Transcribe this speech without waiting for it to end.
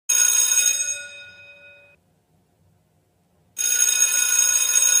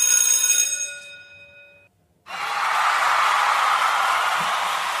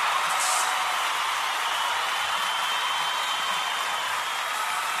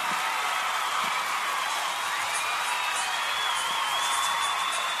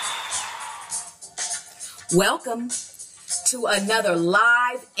Welcome to another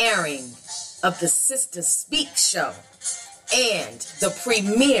live airing of the Sister Speak Show and the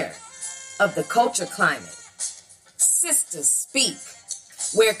premiere of the Culture Climate. Sister Speak,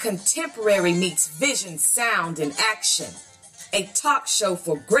 where contemporary meets vision, sound, and action. A talk show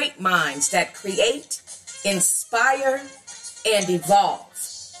for great minds that create, inspire, and evolve.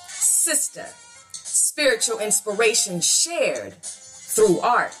 Sister, spiritual inspiration shared through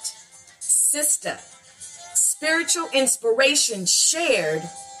art. Sister, spiritual inspiration shared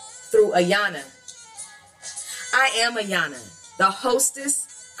through Ayana. I am Ayana, the hostess,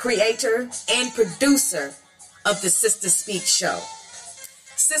 creator, and producer of the Sister Speak Show.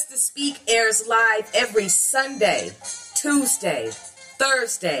 Sister Speak airs live every Sunday, Tuesday,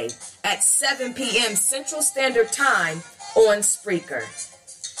 Thursday at 7 p.m. Central Standard Time on Spreaker.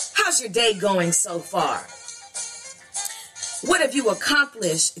 How's your day going so far? What have you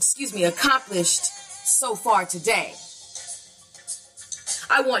accomplished so far today?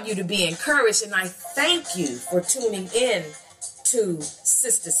 I want you to be encouraged, and I thank you for tuning in to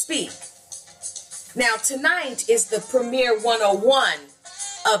Sister Speak. Now, tonight is the premiere 101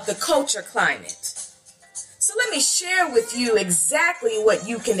 of the Culture Climate. So let me share with you exactly what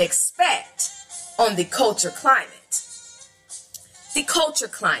you can expect on the Culture Climate. The Culture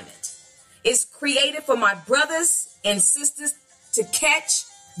Climate is created for my brothers and sisters to catch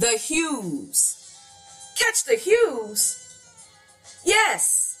the hues. Catch the hues?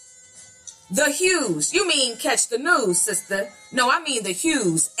 Yes, the hues. You mean catch the news, sister. No, I mean the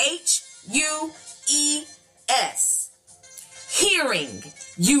hues. H-U-E-S. Hearing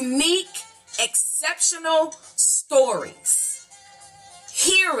unique, exceptional stories.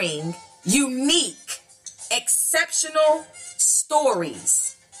 Hearing unique, exceptional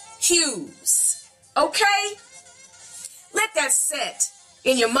stories. Hues. Okay? Let that set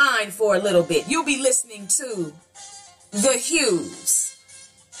in your mind for a little bit. You'll be listening to the hues.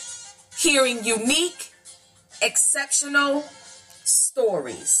 Hearing unique, exceptional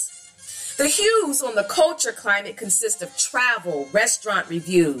stories. The hues on the Culture Climate consist of travel, restaurant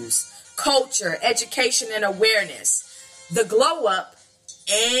reviews, culture, education, and awareness, the glow up,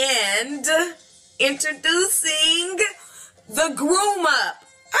 and introducing the groom up.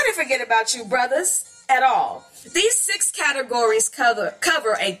 I didn't forget about you, brothers, at all. These 6 categories cover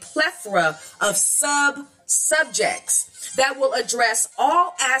a plethora of subjects that will address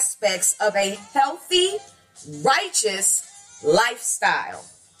all aspects of a healthy, righteous lifestyle.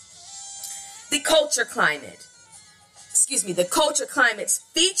 The Culture Climate's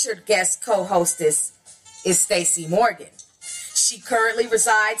featured guest co-hostess is Stacey Morgan. She currently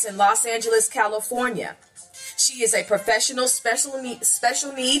resides in Los Angeles, California. She is a professional special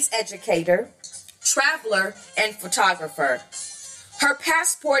needs educator, traveler, and photographer. Her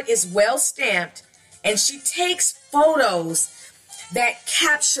passport is well stamped, and she takes photos that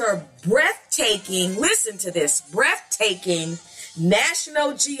capture breathtaking, listen to this, breathtaking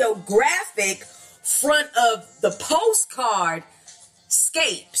National Geographic front of the postcard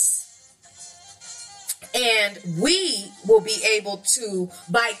scapes. And we will be able to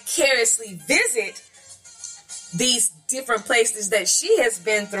vicariously visit these different places that she has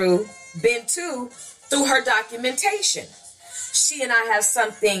been to through her documentation. She and I have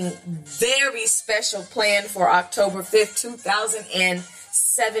something very special planned for October 5th,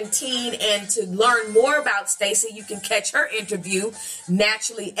 2017. And to learn more about Stacey, you can catch her interview,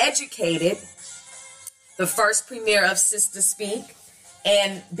 Naturally Educated, the first premiere of Sister Speak,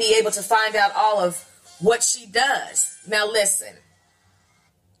 and be able to find out all of what she does. Now listen,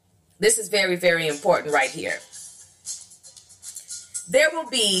 this is very, very important right here. There will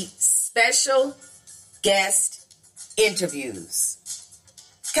be special guest interviews,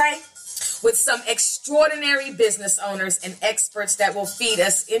 okay, with some extraordinary business owners and experts that will feed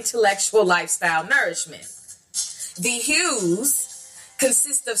us intellectual lifestyle nourishment. The hues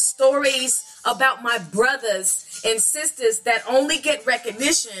consist of stories about my brothers and sisters that only get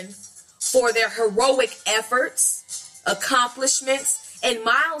recognition for their heroic efforts, accomplishments, and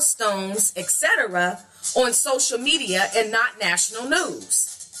milestones, etc., on social media and not national news.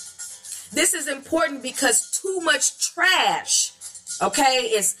 This is important because too much trash,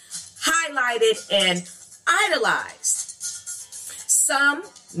 okay, is highlighted and idolized. Some,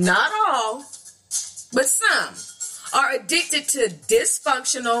 not all, but some are addicted to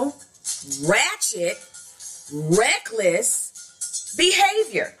dysfunctional, ratchet, reckless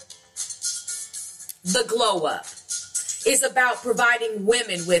behavior. The Glow Up is about providing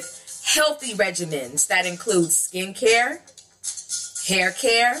women with healthy regimens that include skincare, hair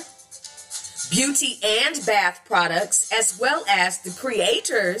care, beauty and bath products, as well as the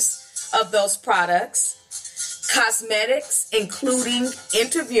creators of those products cosmetics, including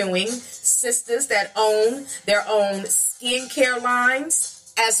interviewing sisters that own their own skincare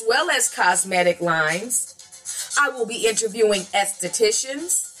lines, as well as cosmetic lines. I will be interviewing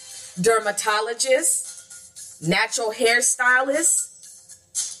estheticians, dermatologists, natural hairstylists,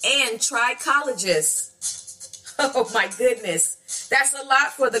 and trichologists. Oh my goodness. That's a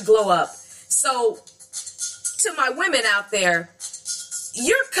lot for the glow up. So to my women out there,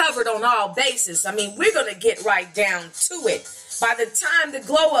 you're covered on all bases. I mean, we're going to get right down to it. By the time the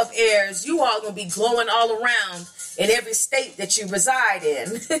glow up airs, you all going to be glowing all around in every state that you reside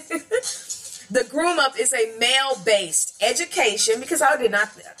in. The Groom Up is a male-based education, because I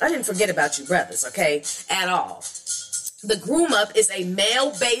didn't forget about you brothers, okay, at all. The Groom Up is a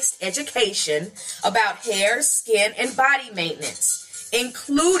male-based education about hair, skin, and body maintenance,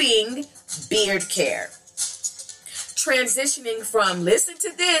 including beard care. Transitioning from, listen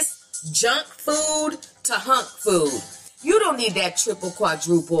to this, junk food to hunk food. You don't need that triple,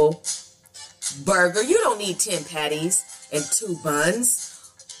 quadruple burger. You don't need 10 patties and 2 buns.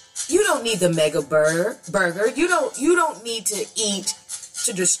 You don't need the mega burger. You don't need to eat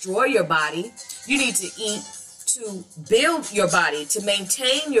to destroy your body. You need to eat to build your body, to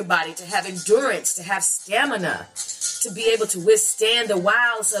maintain your body, to have endurance, to have stamina, to be able to withstand the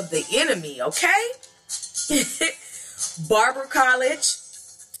wiles of the enemy, okay? Barber College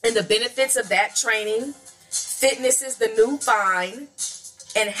and the benefits of that training. Fitness is the new fine.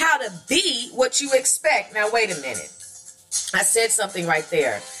 And how to be what you expect. Now, wait a minute. I said something right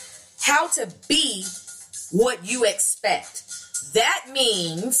there. How to be what you expect. That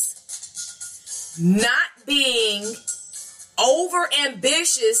means not being over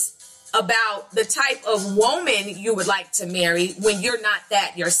ambitious about the type of woman you would like to marry when you're not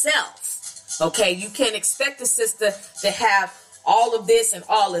that yourself. Okay, you can't expect a sister to have all of this and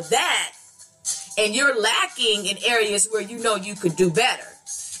all of that, and you're lacking in areas where you know you could do better.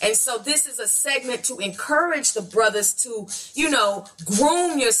 And so this is a segment to encourage the brothers to,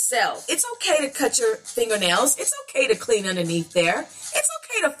 groom yourself. It's okay to cut your fingernails. It's okay to clean underneath there. It's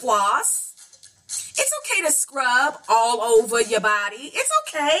okay to floss. It's okay to scrub all over your body. It's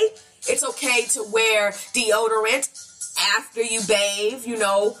okay. It's okay to wear deodorant after you bathe,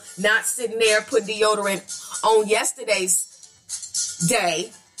 not sitting there putting deodorant on yesterday's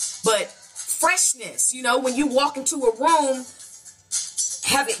day, but freshness, when you walk into a room,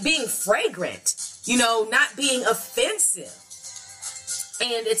 have it being fragrant, not being offensive.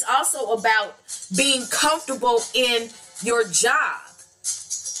 And it's also about being comfortable in your job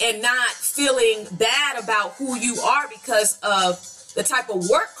and not feeling bad about who you are because of the type of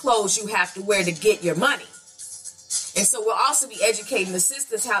work clothes you have to wear to get your money. And so we'll also be educating the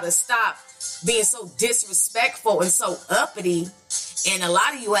sisters how to stop being so disrespectful and so uppity. And a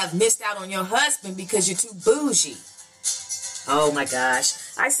lot of you have missed out on your husband because you're too bougie. Oh my gosh,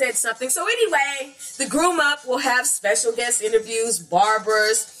 I said something. So anyway, the Groom Up will have special guest interviews,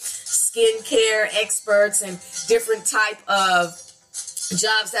 barbers, skincare experts, and different type of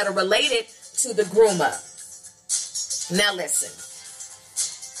jobs that are related to the Groom Up. Now listen,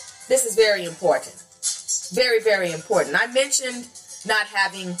 this is very important. Very, very important. I mentioned not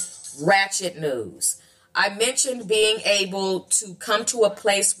having ratchet news. I mentioned being able to come to a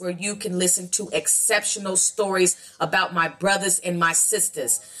place where you can listen to exceptional stories about my brothers and my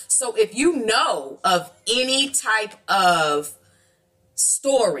sisters. So if you know of any type of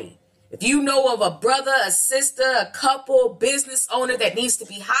story, if you know of a brother, a sister, a couple, business owner that needs to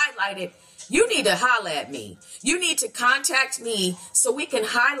be highlighted, you need to holler at me. You need to contact me so we can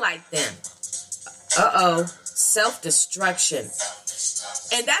highlight them. Self-destruction.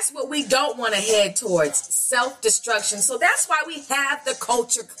 And that's what we don't want to head towards, self-destruction. So that's why we have the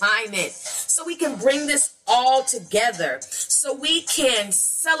culture climate, so we can bring this all together, so we can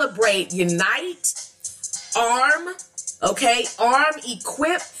celebrate, unite, arm,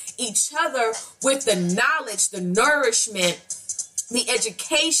 equip each other with the knowledge, the nourishment, the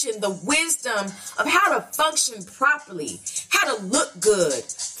education, the wisdom of how to function properly, how to look good,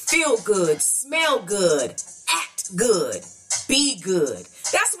 feel good, smell good, act good, be good.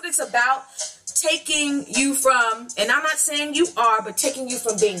 That's what it's about. Taking you from, and I'm not saying you are, but taking you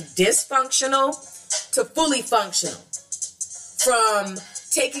from being dysfunctional to fully functional. From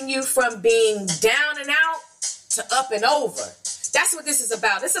taking you from being down and out to up and over. That's what this is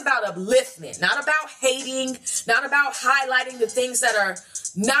about. It's about upliftment, not about hating, not about highlighting the things that are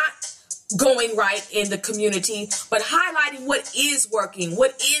not going right in the community, but highlighting what is working,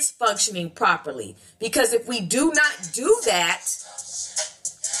 what is functioning properly. Because if we do not do that,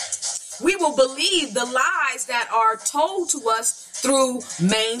 we will believe the lies that are told to us through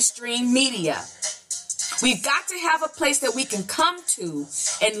mainstream media. We've got to have a place that we can come to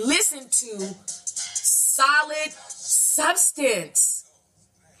and listen to solid substance.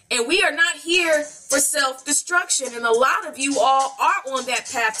 And we are not here for self-destruction. And a lot of you all are on that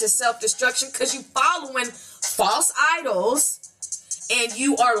path to self-destruction because you're following false idols and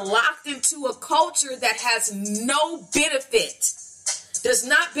you are locked into a culture that has no benefit, does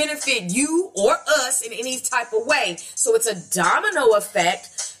not benefit you or us in any type of way. So it's a domino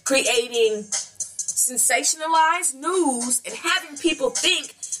effect, creating sensationalized news and having people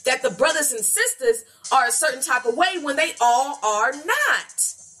think that the brothers and sisters are a certain type of way when they all are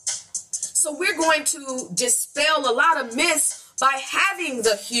not. So we're going to dispel a lot of myths by having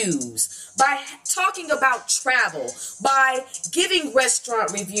the hues, by talking about travel, by giving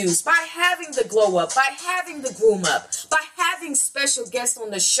restaurant reviews, by having the glow up, by having the groom up, by having special guests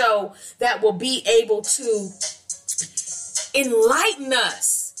on the show that will be able to enlighten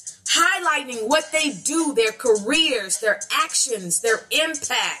us, highlighting what they do, their careers, their actions, their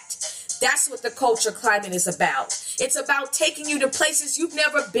impact. That's what the culture climate is about. It's about taking you to places you've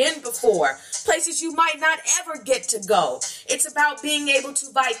never been before, places you might not ever get to go. It's about being able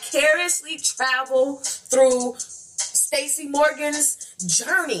to vicariously travel through Stacey Morgan's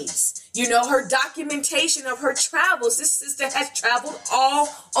journeys. You know, her documentation of her travels. This sister has traveled all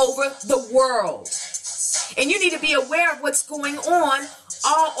over the world. And you need to be aware of what's going on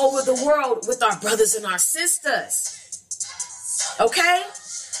all over the world with our brothers and our sisters. Okay?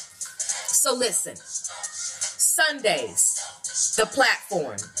 So listen, Sundays, the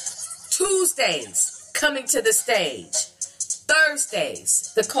platform. Tuesdays, coming to the stage.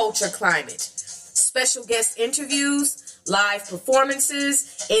 Thursdays, the culture climate. Special guest interviews, live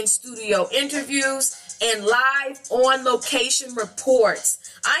performances, in-studio interviews, and live on-location reports.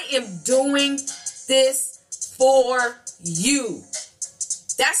 I am doing this for you.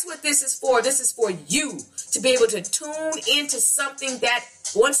 That's what this is for. This is for you to be able to tune into something that,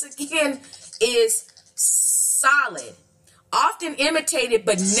 once again, is solid, often imitated,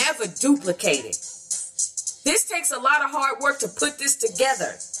 but never duplicated. This takes a lot of hard work to put this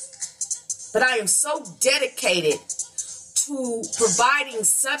together, but I am so dedicated to providing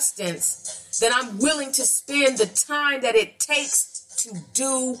substance that I'm willing to spend the time that it takes to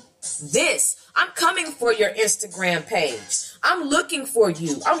do this. I'm coming for your Instagram page. I'm looking for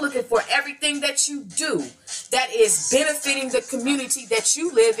you. I'm looking for everything that you do that is benefiting the community that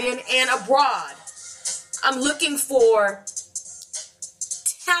you live in and abroad. I'm looking for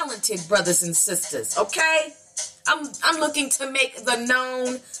talented brothers and sisters, okay? I'm looking to make the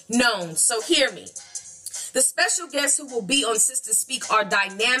known known. So hear me. The special guests who will be on Sister Speak are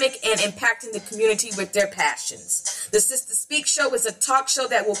dynamic and impacting the community with their passions. The Sister Speak show is a talk show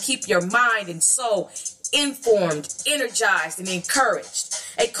that will keep your mind and soul informed, energized, and encouraged.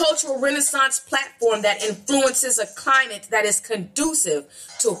 A cultural renaissance platform that influences a climate that is conducive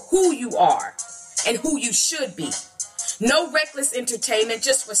to who you are and who you should be. No reckless entertainment,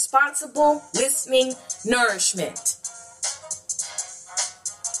 just responsible listening nourishment.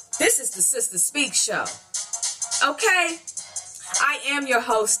 This is the Sister Speak show. Okay, I am your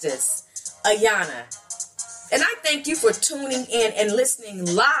hostess, Ayana, and I thank you for tuning in and listening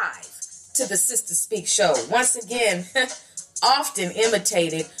live to the Sister Speak show. Once again, often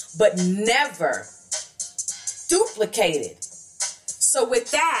imitated, but never duplicated. So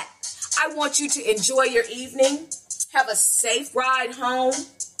with that, I want you to enjoy your evening, have a safe ride home,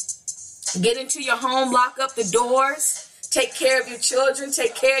 get into your home, lock up the doors, take care of your children,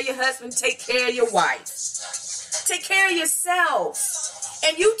 take care of your husband, take care of your wife. Take care of yourself.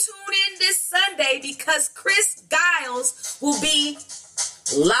 And you tune in this Sunday because Chris Giles will be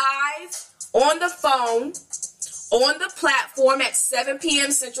live on the phone, on the platform at 7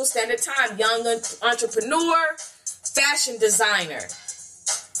 p.m. Central Standard Time. Young entrepreneur, fashion designer,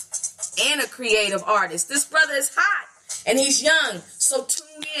 and a creative artist. This brother is hot and he's young. So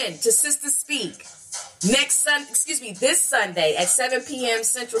tune in to Sister Speak. This Sunday at 7 p.m.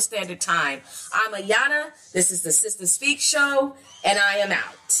 Central Standard Time. I'm Ayana. This is the Sister Speak show, and I am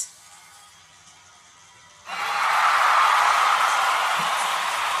out.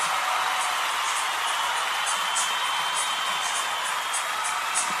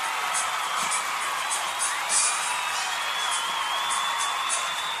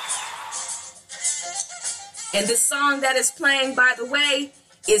 And this song that is playing, by the way,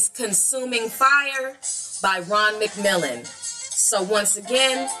 is Consuming Fire by Ron McMillan. So once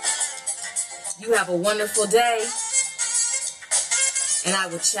again, you have a wonderful day, and I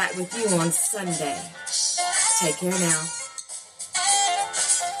will chat with you on Sunday. Take care now.